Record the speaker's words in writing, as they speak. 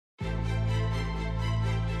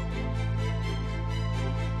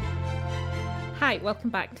Hi, welcome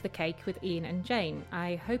back to The Cake with Ian and Jane.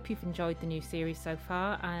 I hope you've enjoyed the new series so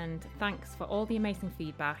far, and thanks for all the amazing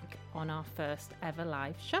feedback on our first ever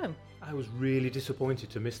live show. I was really disappointed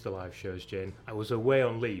to miss the live shows, Jane. I was away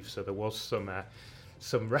on leave, so there was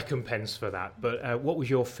some recompense for that. But what was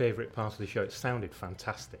your favourite part of the show? It sounded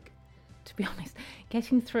fantastic. To be honest,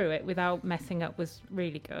 getting through it without messing up was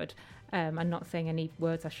really good, and not saying any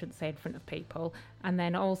words I shouldn't say in front of people. And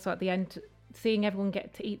then also at the end, seeing everyone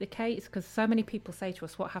get to eat the cakes, because so many people say to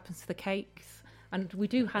us, what happens to the cakes? And we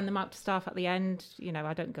do hand them out to staff at the end. You know,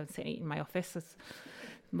 I don't go and sit and eat in my office as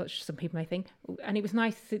much as some people may think. And it was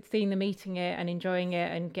nice seeing them eating it and enjoying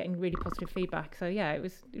it and getting really positive feedback. So yeah, it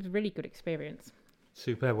was a really good experience.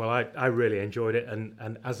 Super. Well, I really enjoyed it.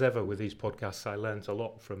 And as ever with these podcasts, I learnt a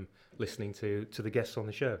lot from listening to the guests on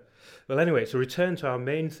the show. Well, anyway, it's a return to our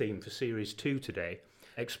main theme for Series 2 today,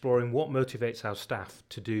 exploring what motivates our staff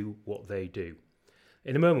to do what they do.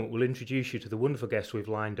 In a moment, we'll introduce you to the wonderful guests we've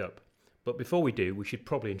lined up. But before we do, we should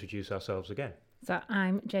probably introduce ourselves again. So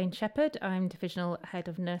I'm Jane Shepherd. I'm Divisional Head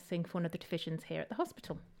of Nursing for one of the divisions here at the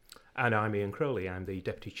hospital. And I'm Ian Crowley. I'm the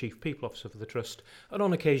Deputy Chief People Officer for the Trust. And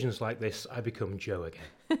on occasions like this, I become Joe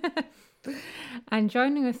again. And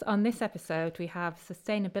joining us on this episode, we have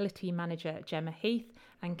Sustainability Manager Gemma Heath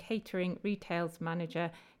and Catering Retails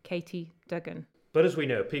Manager Katie Duggan. But as we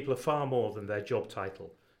know, people are far more than their job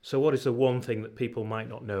title. So what is the one thing that people might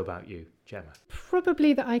not know about you, Gemma?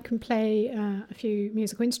 Probably that I can play a few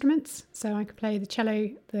musical instruments. So I can play the cello,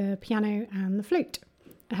 the piano and the flute.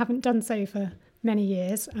 I haven't done so for many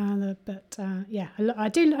years, but I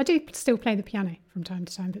do still play the piano from time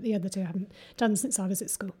to time, but the other two I haven't done since I was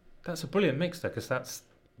at school. That's a brilliant mix there, because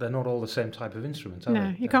they're not all the same type of instruments, are they?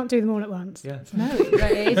 No, you can't do them all at once. Yeah. No,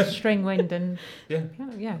 it is string, wind and yeah.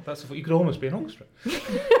 piano, yeah. You could almost be an orchestra.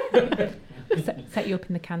 Set you up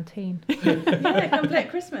in the canteen. Yeah, come play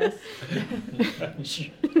at Christmas.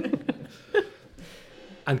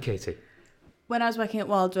 And Katie? When I was working at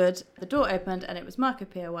Wildwood, the door opened and it was Marco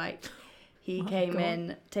Pierre White. He came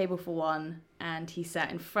in, table for one, and he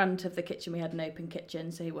sat in front of the kitchen. We had an open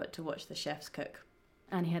kitchen, so he worked to watch the chefs cook.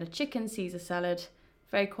 And he had a chicken Caesar salad,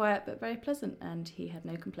 very quiet but very pleasant, and he had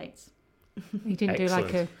no complaints. He didn't Excellent.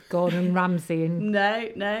 do like a Gordon Ramsay and...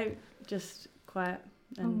 No, just quiet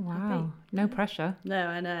and wow, happy. no pressure. No,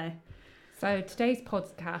 I know. So today's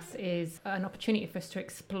podcast is an opportunity for us to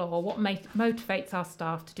explore what motivates our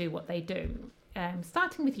staff to do what they do.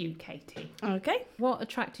 Starting with you, Katie. Okay. What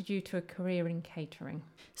attracted you to a career in catering?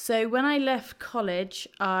 So when I left college,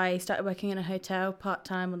 I started working in a hotel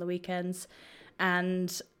part-time on the weekends,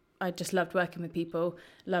 and I just loved working with people,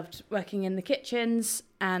 loved working in the kitchens,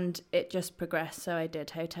 and it just progressed. So I did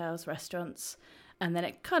hotels, restaurants, and then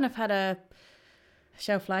it kind of had a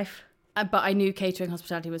shelf life. But I knew catering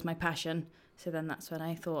hospitality was my passion. So then that's when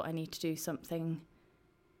I thought I need to do something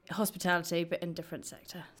hospitality, but in a different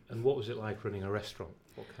sector. And what was it like running a restaurant?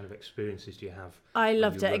 What kind of experiences do you have? I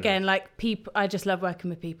loved it. Again, like people, I just love working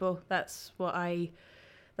with people. That's what I'm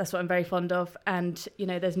very fond of. And, you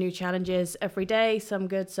know, there's new challenges every day, some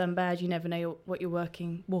good, some bad. You never know what you're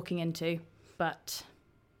walking into. But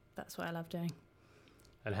that's what I love doing.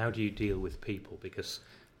 And how do you deal with people? Because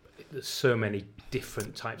there's so many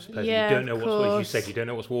different types of people. Yeah, you don't know of as you said, you don't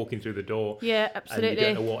know what's walking through the door. Yeah, absolutely. And you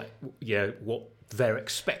don't know what they're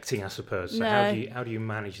expecting, I suppose. So No. how do you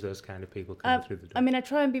manage those kind of people coming through the door? I mean, I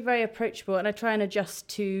try and be very approachable, and I try and adjust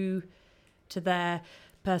to their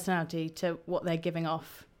personality, to what they're giving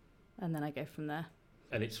off, and then I go from there.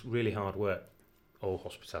 And it's really hard work. All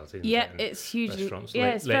hospitality. Isn't Yeah, it? And it's hugely. restaurants, Yeah,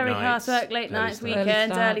 it's very hard work. Late nights,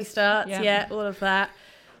 weekends, early starts. Yeah, all of that.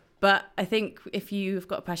 But I think if you've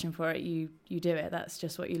got a passion for it, you do it. That's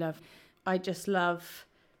just what you love. I just love,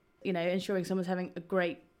 ensuring someone's having a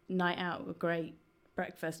great night out, a great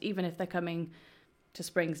breakfast, even if they're coming to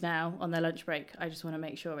Springs now on their lunch break. I just want to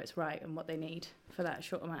make sure it's right and what they need for that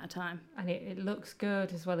short amount of time. And it looks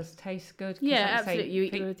good as well as tastes good. Yeah, absolutely. You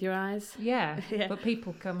eat it with your eyes. Yeah, but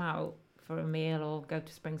people come out for a meal or go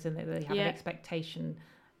to Springs and they have an expectation.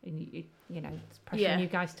 And it's pressuring you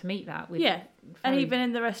guys to meet that. And even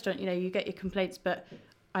in the restaurant, you get your complaints, but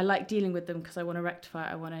I like dealing with them because I want to rectify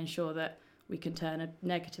it. I want to ensure that we can turn a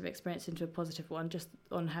negative experience into a positive one, just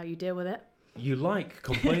on how you deal with it. You like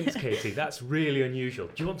complaints, Katie. That's really unusual.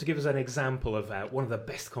 Do you want to give us an example of one of the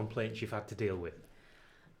best complaints you've had to deal with?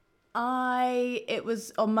 It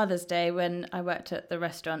was on Mother's Day when I worked at the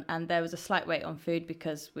restaurant, and there was a slight wait on food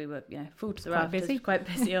because we were, full to the rafters, quite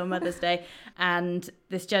busy on Mother's Day. And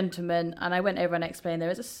this gentleman, and I went over and explained there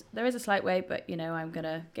is a slight wait, but I'm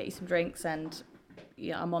gonna get you some drinks, and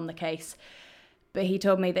I'm on the case. But he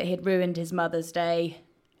told me that he'd ruined his Mother's Day,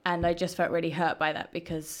 and I just felt really hurt by that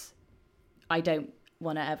because I don't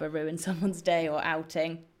want to ever ruin someone's day or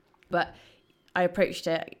outing. But I approached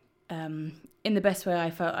it in the best way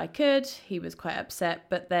I felt I could. He was quite upset,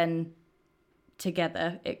 but then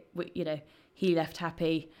together, he left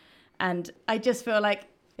happy. And I just feel like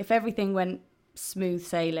if everything went smooth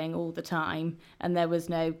sailing all the time and there was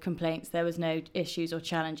no complaints, there was no issues or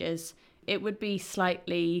challenges, it would be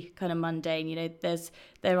slightly kind of mundane.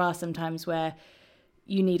 There are some times where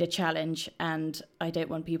you need a challenge, and I don't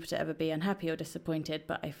want people to ever be unhappy or disappointed,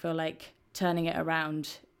 but I feel like turning it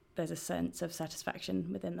around, there's a sense of satisfaction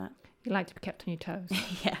within that. You like to be kept on your toes.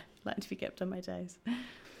 Yeah, like to be kept on my toes.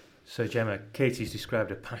 So Gemma, Katie's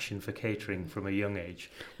described a passion for catering from a young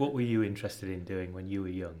age. What were you interested in doing when you were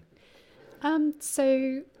young?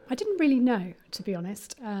 So I didn't really know, to be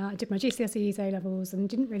honest. I did my GCSEs, A-levels, and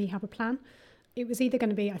didn't really have a plan. It was either going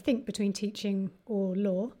to be, I think, between teaching or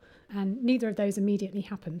law, and neither of those immediately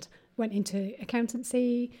happened. Went into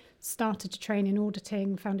accountancy, started to train in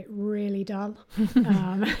auditing, found it really dull.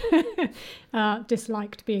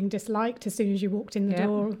 Disliked being disliked as soon as you walked in the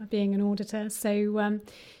door, being an auditor. So,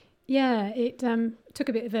 it took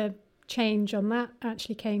a bit of a change on that.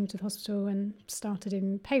 Actually came to the hospital and started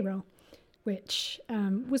in payroll, which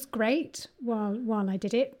was great while I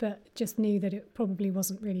did it, but just knew that it probably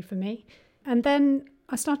wasn't really for me. And then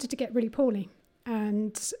I started to get really poorly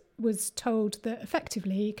and was told that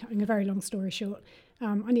effectively, cutting a very long story short,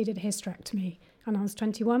 I needed a hysterectomy, and I was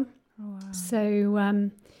 21. Oh, wow.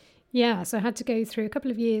 So, so I had to go through a couple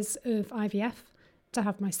of years of IVF to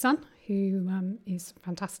have my son, who is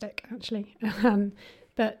fantastic, actually.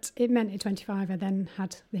 But it meant at 25 I then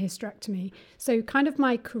had the hysterectomy. So kind of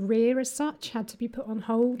my career as such had to be put on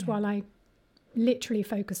hold while I literally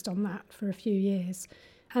focused on that for a few years.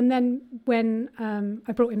 And then when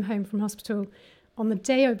I brought him home from hospital, on the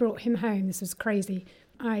day I brought him home, this was crazy,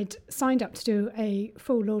 I'd signed up to do a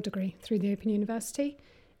full law degree through the Open University,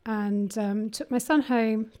 and took my son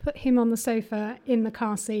home, put him on the sofa in the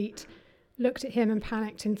car seat, looked at him and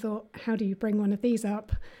panicked and thought, how do you bring one of these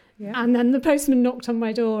up? Yeah. And then the postman knocked on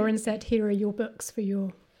my door and said, here are your books for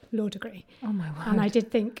your law degree. Oh my word. And I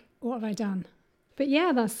did think, what have I done? But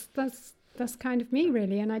yeah, that's kind of me,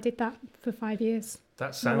 really. And I did that for 5 years.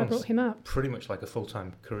 That sounds I brought him up. Pretty much like a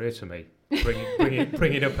full-time career to me.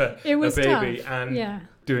 Bringing up a baby tough. and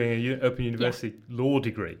doing an Open University law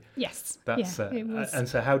degree. Yes, it was. And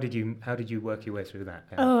so how did you work your way through that?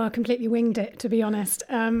 Yeah. Oh, I completely winged it, to be honest.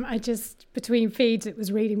 I just, between feeds, it was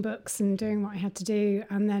reading books and doing what I had to do,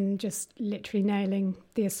 and then just literally nailing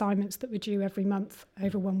the assignments that were due every month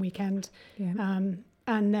over one weekend. Yeah.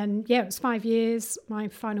 And then, it was 5 years. My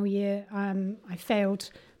final year, I failed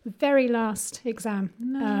the very last exam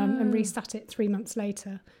and resat it 3 months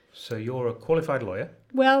later. So you're a qualified lawyer?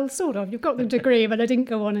 Well, sort of. You've got the degree, but I didn't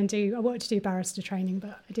go on and I wanted to do barrister training,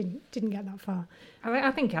 but I didn't get that far.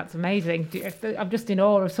 I think that's amazing. I'm just in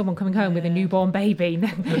awe of someone coming home with a newborn baby.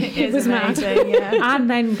 It was amazing, and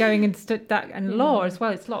then going and that and law as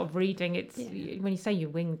well. It's a lot of reading. It's when you say you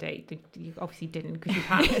winged it, you obviously didn't because you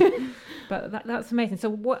had. But that's amazing.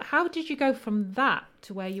 So how did you go from that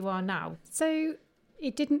to where you are now? So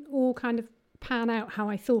it didn't all kind of pan out how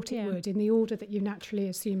I thought it would in the order that you naturally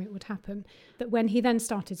assume it would happen. But when he then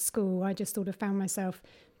started school, I just sort of found myself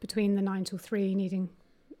between the 9 till 3 needing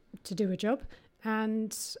to do a job,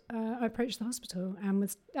 and I approached the hospital and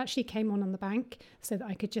came on the bank so that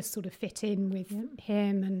I could just sort of fit in with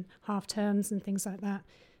him and half terms and things like that,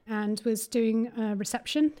 and was doing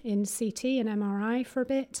reception in CT and MRI for a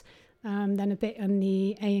bit, then a bit on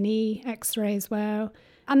the A&E X-ray as well.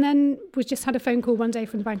 And then we just had a phone call one day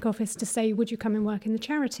from the bank office to say, would you come and work in the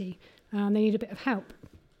charity? They need a bit of help.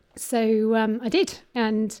 So I did.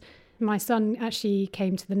 And my son actually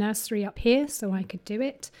came to the nursery up here so I could do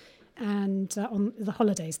it. And on the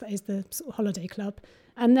holidays, that is the sort of holiday club.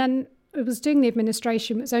 And then I was doing the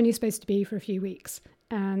administration. It was only supposed to be for a few weeks.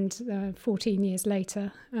 And 14 years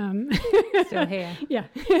later... Still here. Yeah.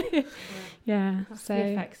 That's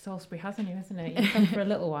the effect Salisbury has on you, isn't it? You come for a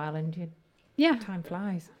little while and time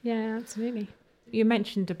flies. Yeah, absolutely. You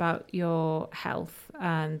mentioned about your health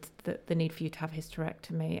and the need for you to have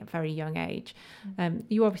hysterectomy at a very young age.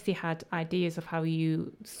 You obviously had ideas of how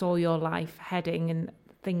you saw your life heading and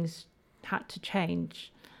things had to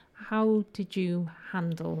change. How did you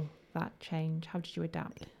handle that change? How did you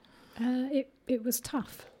adapt? It was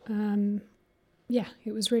tough.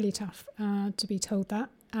 It was really tough to be told that.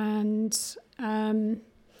 And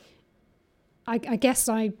I guess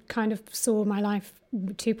I kind of saw my life,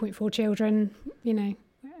 2.4 children,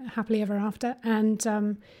 happily ever after. And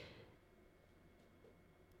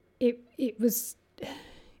it was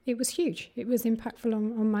huge. It was impactful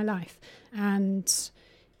on my life. And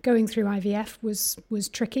Going through IVF was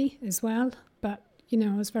tricky as well, but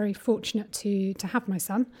I was very fortunate to have my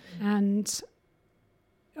son, and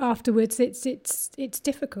afterwards it's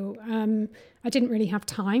difficult. I didn't really have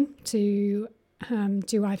time to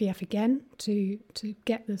do IVF again to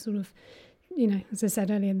get the sort of, as I said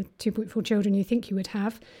earlier, the 2.4 children you think you would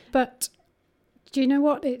have. But do you know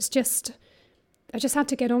what? I just had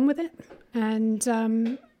to get on with it,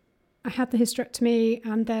 and I had the hysterectomy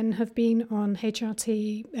and then have been on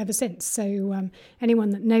HRT ever since. So anyone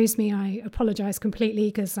that knows me, I apologise completely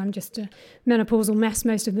because I'm just a menopausal mess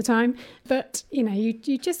most of the time. But I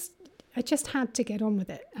just had to get on with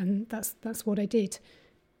it, and that's what I did.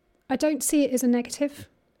 I don't see it as a negative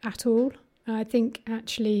at all. I think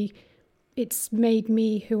actually it's made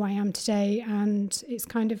me who I am today, and it's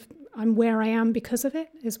kind of, I'm where I am because of it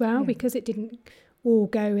as well, because it didn't all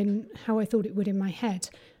go in how I thought it would in my head.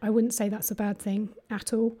 I wouldn't say that's a bad thing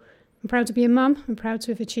at all. I'm proud to be a mum. I'm proud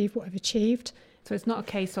to have achieved what I've achieved. So it's not a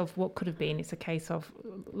case of what could have been, it's a case of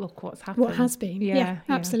look what's happened. What has been, yeah,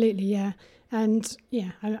 absolutely, yeah. And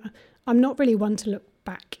I'm not really one to look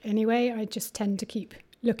back anyway. I just tend to keep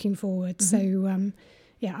looking forward. Mm-hmm.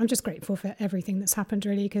 So I'm just grateful for everything that's happened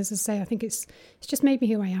really, because as I say, I think it's just made me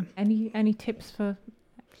who I am. Any tips for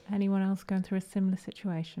anyone else going through a similar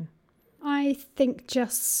situation? I think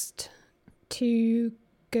just to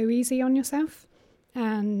go easy on yourself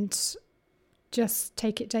and just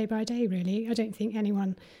take it day by day, really. I don't think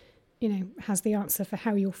anyone, has the answer for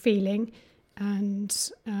how you're feeling, and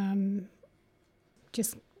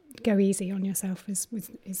just go easy on yourself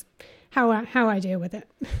is how I deal with it.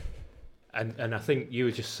 And I think you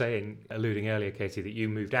were just alluding earlier, Katie, that you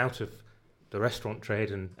moved out of the restaurant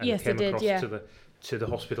trade and yes, came across to the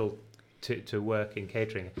hospital to work in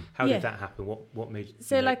catering. How did that happen? What made you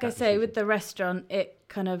so make like that I say decision? with the restaurant, it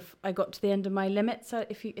kind of, I got to the end of my limits,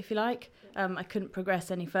 if you like. I couldn't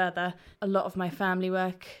progress any further. A lot of my family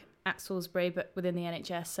work at Salisbury, but within the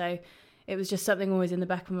NHS, so it was just something always in the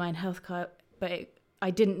back of my mind, healthcare, but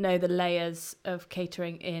I didn't know the layers of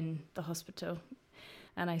catering in the hospital,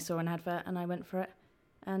 and I saw an advert and I went for it,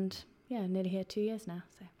 and nearly here 2 years now.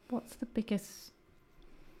 So what's the biggest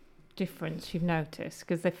difference you've noticed?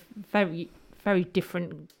 Because they're very, very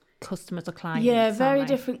different customers or clients. Yeah, very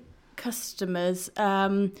different customers.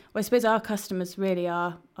 Well, I suppose our customers really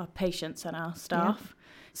are our patients and our staff. Yeah.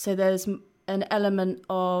 So there's an element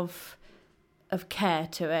of care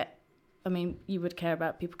to it. I mean, you would care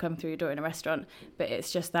about people coming through your door in a restaurant, but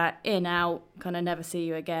it's just that in, out, kind of never see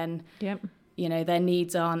you again. Yep. Their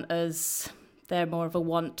needs they're more of a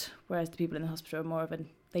want, whereas the people in the hospital are more of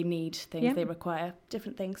they need things, they require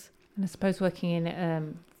different things. And I suppose working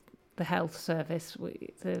in the health service,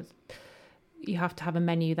 you have to have a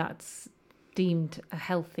menu that's deemed a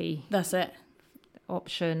healthy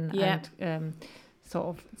option and sort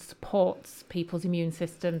of supports people's immune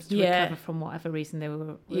systems to recover from whatever reason they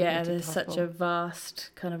were there's such a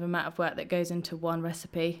vast kind of amount of work that goes into one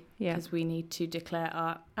recipe, because we need to declare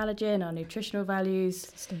our allergen, our nutritional values,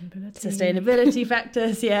 sustainability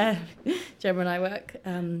factors. Gemma and I work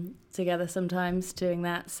together sometimes doing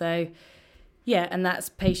that, so and that's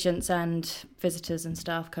patients and visitors and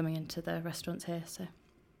staff coming into the restaurants here. So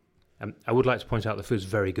I would like to point out the food's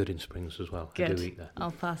very good in Springs as well. Good. I do eat there.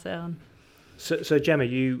 I'll pass it on. So Gemma,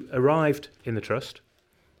 you arrived in the trust,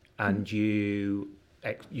 and you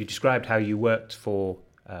described how you worked for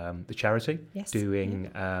the charity,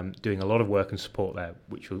 doing a lot of work and support there,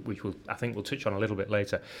 which we'll I think we'll touch on a little bit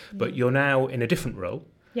later. But you're now in a different role.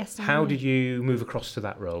 Yes. How did you move across to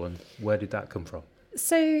that role, and where did that come from?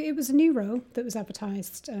 So it was a new role that was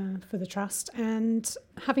advertised for the trust, and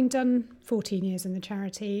having done 14 years in the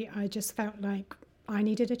charity, I just felt like I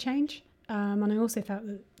needed a change, and I also felt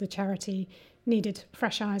that the charity needed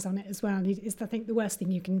fresh eyes on it as well. I think the worst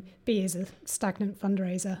thing you can be is a stagnant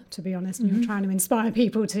fundraiser, to be honest. Mm-hmm. You're trying to inspire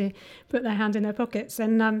people to put their hand in their pockets,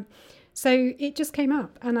 and so it just came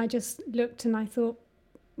up, and I just looked and I thought,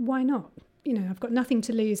 why not? I've got nothing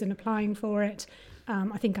to lose in applying for it.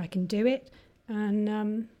 I think I can do it.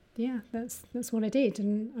 And that's what I did,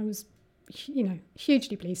 and I was,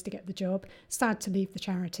 hugely pleased to get the job. Sad to leave the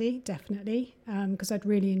charity, definitely, because I'd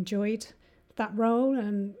really enjoyed that role.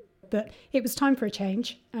 But it was time for a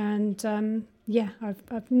change, and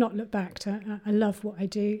I've not looked back. I love what I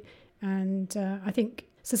do, and I think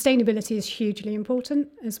sustainability is hugely important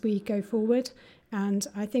as we go forward. And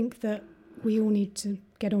I think that we all need to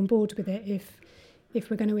get on board with it if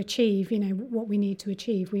we're going to achieve, what we need to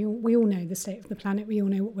achieve. We all know the state of the planet. We all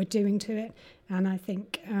know what we're doing to it. And I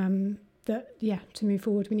think to move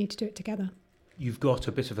forward, we need to do it together. You've got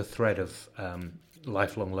a bit of a thread of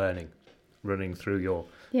lifelong learning running through your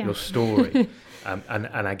story. And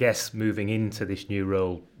I guess moving into this new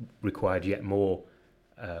role required yet more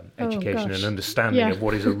education and understanding of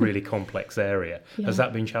what is a really complex area. Has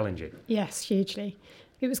that been challenging? Yes, hugely.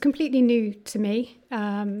 It was completely new to me.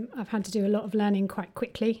 I've had to do a lot of learning quite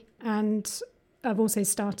quickly, and I've also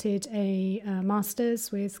started a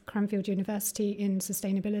master's with Cranfield University in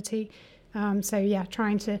sustainability.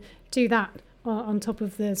 Trying to do that on top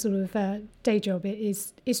of the sort of day job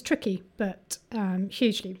is tricky, but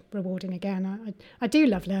hugely rewarding again. I do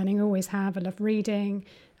love learning, always have. I love reading.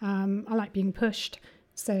 I like being pushed.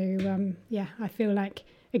 So, I feel like,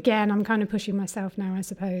 again, I'm kind of pushing myself now, I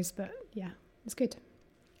suppose. But, it's good.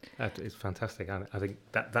 It's fantastic. I think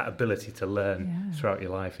that ability to learn throughout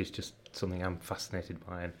your life is just something I'm fascinated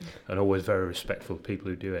by, and always very respectful of people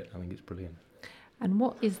who do it. I think it's brilliant. And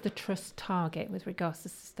what is the Trust target with regards to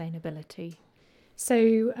sustainability?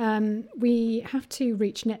 So we have to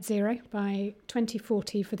reach net zero by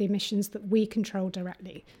 2040 for the emissions that we control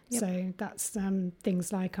directly. Yep. So that's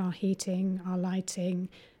things like our heating, our lighting,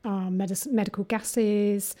 our medical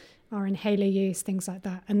gases, our inhaler use, things like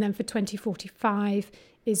that. And then for 2045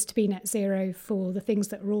 is to be net zero for the things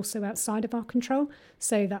that are also outside of our control.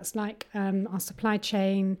 So that's like our supply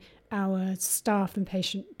chain, our staff and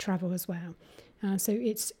patient travel as well. So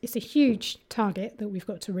it's a huge target that we've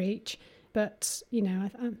got to reach. But,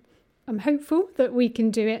 I'm hopeful that we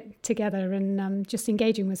can do it together, and just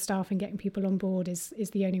engaging with staff and getting people on board is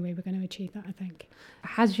the only way we're going to achieve that, I think.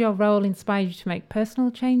 Has your role inspired you to make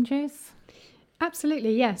personal changes?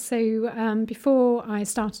 Absolutely, yes. So before I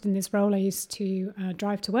started in this role, I used to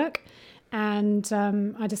drive to work, and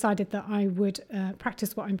I decided that I would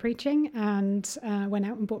practice what I'm preaching, and went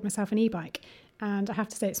out and bought myself an e-bike. And I have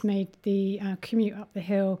to say it's made the commute up the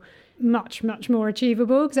hill much, much more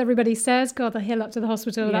achievable, because everybody says, God, the hill up to the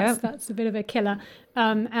hospital, that's a bit of a killer.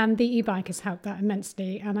 And the e-bike has helped that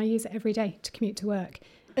immensely. And I use it every day to commute to work,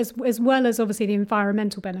 as well as obviously the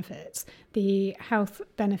environmental benefits. The health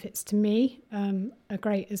benefits to me are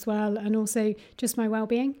great as well, and also just my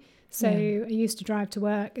well-being. So I used to drive to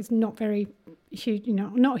work. It's not very huge,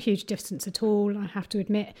 not a huge distance at all, I have to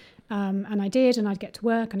admit. And I did, and I'd get to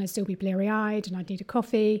work and I'd still be bleary-eyed and I'd need a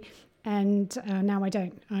coffee. And now I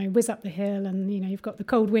don't. I whiz up the hill and, you've got the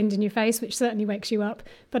cold wind in your face, which certainly wakes you up.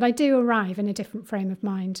 But I do arrive in a different frame of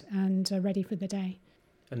mind and ready for the day.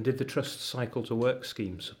 And did the Trust Cycle to Work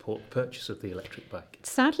scheme support the purchase of the electric bike?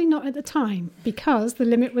 Sadly not at the time, because the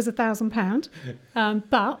limit was £1,000.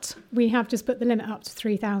 But we have just put the limit up to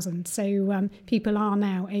 3,000. So people are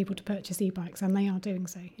now able to purchase e-bikes, and they are doing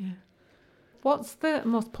so, What's the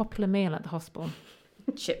most popular meal at the hospital?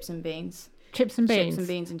 Chips and beans. Chips and beans? Chips and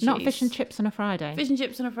beans and cheese. Not fish and chips on a Friday? Fish and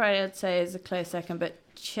chips on a Friday, I'd say, is a close second, but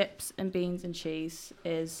chips and beans and cheese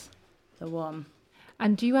is the one.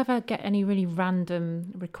 And do you ever get any really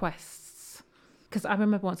random requests? Because I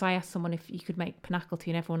remember once I asked someone if you could make panakal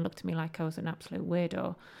tea, and everyone looked at me like I was an absolute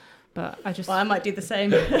weirdo. But I just... Well, I might do the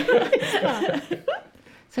same. It's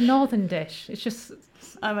a northern dish. It's just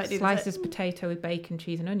I might do slices potato with bacon,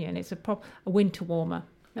 cheese and onion. It's a winter warmer.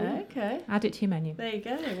 Okay. Add it to your menu. There you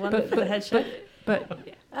go. One for the head chef.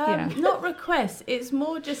 Not requests. It's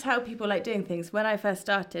more just how people like doing things. When I first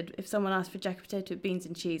started, if someone asked for jacket potato with beans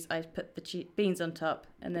and cheese, I'd put the beans on top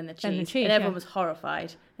and then the cheese. And everyone was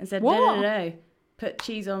horrified and said, no. Put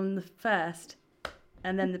cheese on the first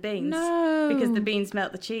and then the beans. No. Because the beans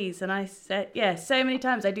melt the cheese. And I said, so many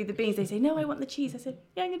times I do the beans. They say, no, I want the cheese. I said,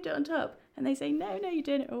 I'm going to do it on top. And they say, no, you're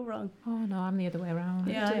doing it all wrong. Oh, no, I'm the other way around.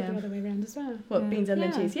 Yeah, I do the other way around as well. What, beans and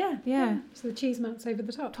then cheese? Yeah. So the cheese melts over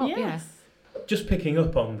the top. Yes. Just picking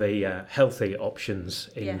up on the healthy options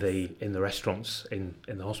in the restaurants in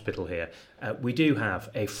the hospital here, we do have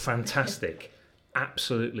a fantastic,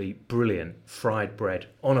 absolutely brilliant fried bread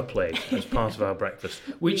on a plate as part of our breakfast,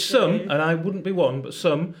 which some, and I wouldn't be one, but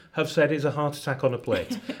some have said is a heart attack on a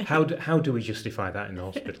plate. How do we justify that in the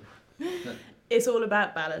hospital? It's all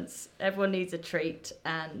about balance. Everyone needs a treat,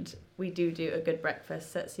 and we do a good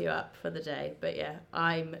breakfast, sets you up for the day. But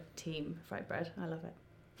I'm team fried bread. I love it.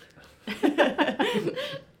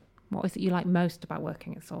 What is it you like most about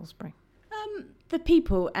working at Salisbury? The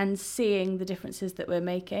people and seeing the differences that we're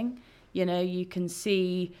making. You can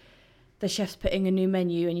see the chefs putting a new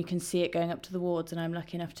menu, and you can see it going up to the wards, and I'm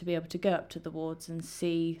lucky enough to be able to go up to the wards and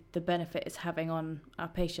see the benefit it's having on our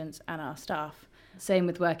patients and our staff. Same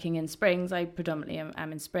with working in Springs. I predominantly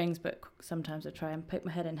am in Springs, but sometimes I try and poke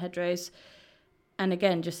my head in Hedgerows. And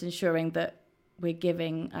again, just ensuring that we're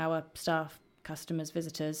giving our staff, customers,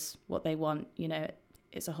 visitors what they want.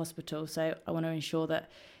 It's a hospital, so I want to ensure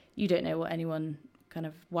that you don't know why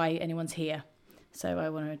anyone's here. So I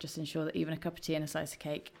want to just ensure that even a cup of tea and a slice of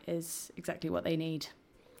cake is exactly what they need.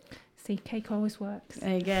 See, cake always works.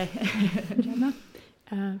 There you go. Gemma?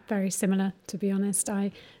 Very similar, to be honest.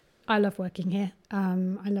 I love working here.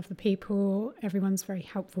 I love the people. Everyone's very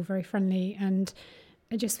helpful, very friendly, and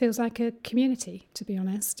it just feels like a community, to be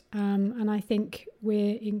honest. And I think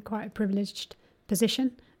we're in quite a privileged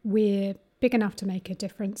position. We're big enough to make a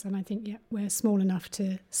difference, and I think we're small enough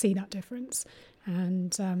to see that difference.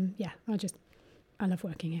 And I love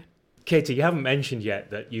working here. Katie, you haven't mentioned yet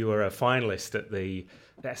that you were a finalist at the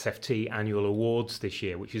SFT Annual Awards this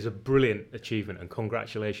year, which is a brilliant achievement, and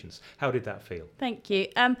congratulations. How did that feel? Thank you.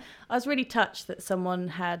 I was really touched that someone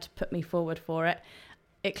had put me forward for it.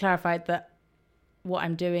 It clarified that what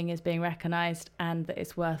I'm doing is being recognised and that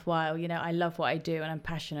it's worthwhile. You know, I love what I do and I'm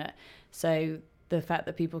passionate. So the fact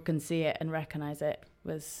that people can see it and recognise it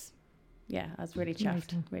was, I was really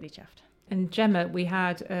chuffed, really chuffed. And Gemma, we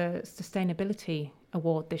had a sustainability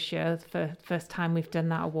award this year, for the first time we've done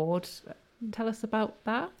that award. Tell us about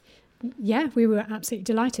that. Yeah, we were absolutely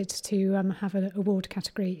delighted to have an award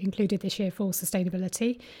category included this year for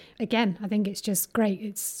sustainability. Again, I think it's just great.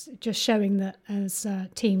 It's just showing that as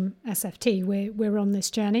Team SFT, we're on this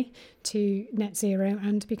journey to net zero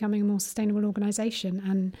and becoming a more sustainable organisation.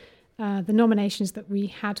 And the nominations that we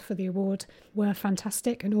had for the award were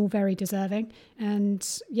fantastic and all very deserving. And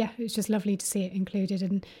it was just lovely to see it included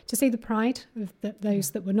and to see the pride of those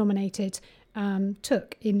that were nominated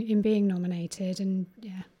took in being nominated. And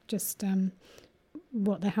just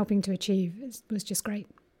what they're helping to achieve was just great.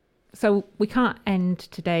 So we can't end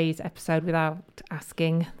today's episode without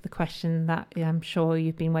asking the question that I'm sure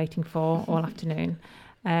you've been waiting for all afternoon.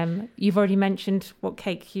 You've already mentioned what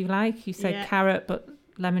cake you like. You said carrot, but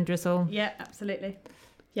lemon drizzle. Yeah, absolutely.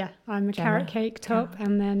 Yeah, I'm a carrot cake top,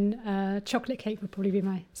 and then chocolate cake would probably be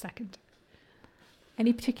my second.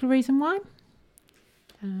 Any particular reason why?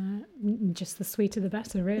 Just the sweeter the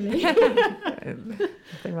better, really.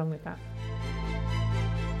 Nothing wrong with that.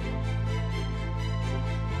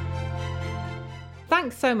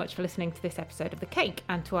 Thanks so much for listening to this episode of The Cake,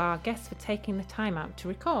 and to our guests for taking the time out to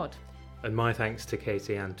record. And my thanks to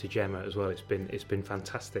Katie and to Gemma as well. It's been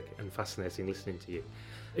fantastic and fascinating listening to you.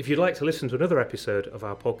 If you'd like to listen to another episode of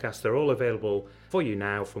our podcast, they're all available for you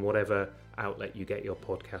now from whatever outlet you get your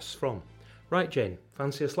podcasts from. Right, Jane,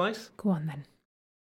 fancy a slice? Go on then.